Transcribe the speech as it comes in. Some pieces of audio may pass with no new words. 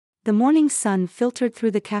The morning sun filtered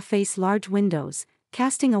through the café's large windows,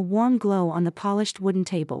 casting a warm glow on the polished wooden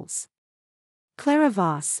tables. Clara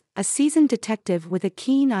Voss, a seasoned detective with a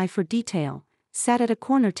keen eye for detail, sat at a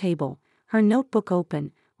corner table, her notebook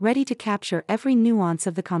open, ready to capture every nuance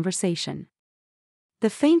of the conversation.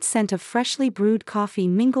 The faint scent of freshly brewed coffee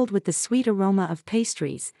mingled with the sweet aroma of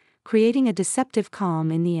pastries, creating a deceptive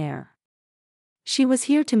calm in the air. She was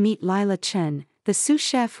here to meet Lila Chen, the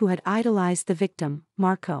sous-chef who had idolized the victim,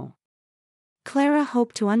 Marco. Clara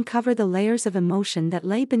hoped to uncover the layers of emotion that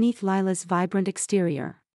lay beneath Lila's vibrant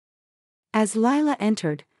exterior. As Lila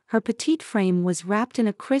entered, her petite frame was wrapped in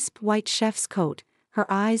a crisp white chef's coat,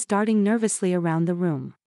 her eyes darting nervously around the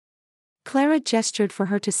room. Clara gestured for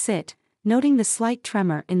her to sit, noting the slight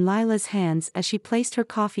tremor in Lila's hands as she placed her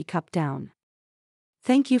coffee cup down.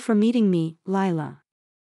 "Thank you for meeting me, Lila.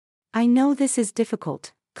 I know this is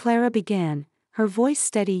difficult," Clara began, her voice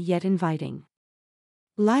steady yet inviting.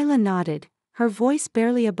 Lila nodded, her voice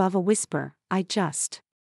barely above a whisper, I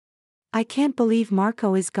can't believe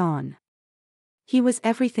Marco is gone. He was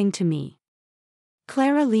everything to me."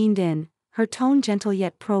 Clara leaned in, her tone gentle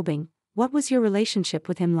yet probing. "What was your relationship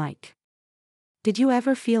with him like? Did you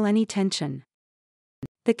ever feel any tension?"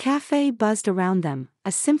 The café buzzed around them,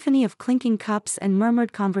 a symphony of clinking cups and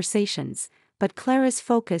murmured conversations, but Clara's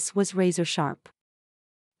focus was razor-sharp.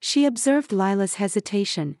 She observed Lila's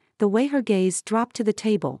hesitation, the way her gaze dropped to the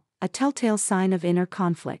table, a telltale sign of inner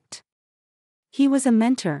conflict. "He was a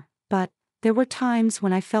mentor, but there were times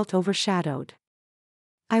when I felt overshadowed.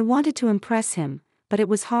 I wanted to impress him, but it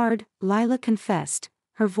was hard," Lila confessed,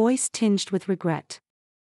 her voice tinged with regret.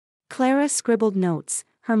 Clara scribbled notes,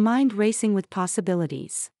 her mind racing with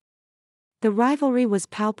possibilities. The rivalry was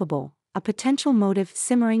palpable, a potential motive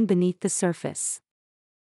simmering beneath the surface.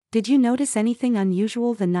 "Did you notice anything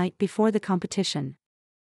unusual the night before the competition?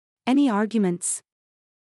 Any arguments?"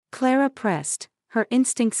 Clara pressed, her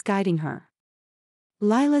instincts guiding her.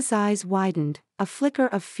 Lila's eyes widened, a flicker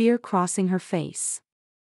of fear crossing her face.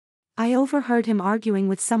 "I overheard him arguing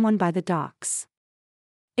with someone by the docks.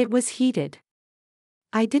 It was heated.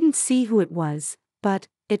 I didn't see who it was, but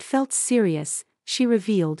it felt serious," she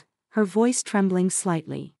revealed, her voice trembling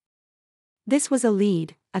slightly. This was a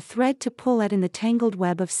lead, a thread to pull at in the tangled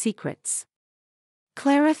web of secrets.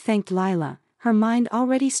 Clara thanked Lila, her mind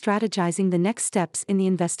already strategizing the next steps in the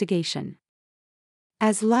investigation.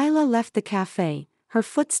 As Lila left the café, her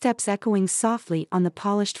footsteps echoing softly on the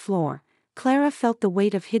polished floor, Clara felt the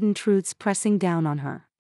weight of hidden truths pressing down on her.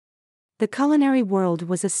 The culinary world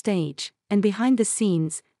was a stage, and behind the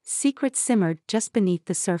scenes, secrets simmered just beneath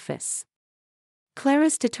the surface.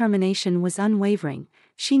 Clara's determination was unwavering.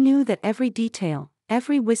 She knew that every detail,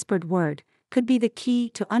 every whispered word, could be the key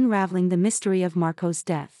to unraveling the mystery of Marco's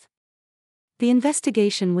death. The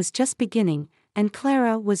investigation was just beginning, and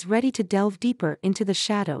Clara was ready to delve deeper into the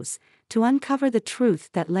shadows, to uncover the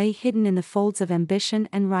truth that lay hidden in the folds of ambition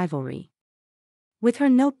and rivalry. With her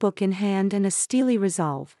notebook in hand and a steely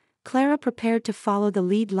resolve, Clara prepared to follow the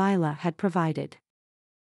lead Lila had provided.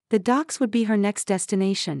 The docks would be her next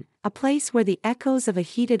destination, a place where the echoes of a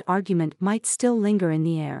heated argument might still linger in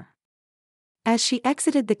the air. As she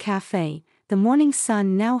exited the café, the morning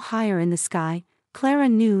sun now higher in the sky, Clara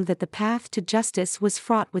knew that the path to justice was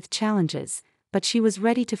fraught with challenges, but she was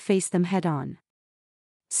ready to face them head-on.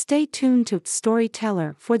 Stay tuned to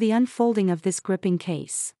Storyteller for the unfolding of this gripping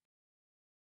case.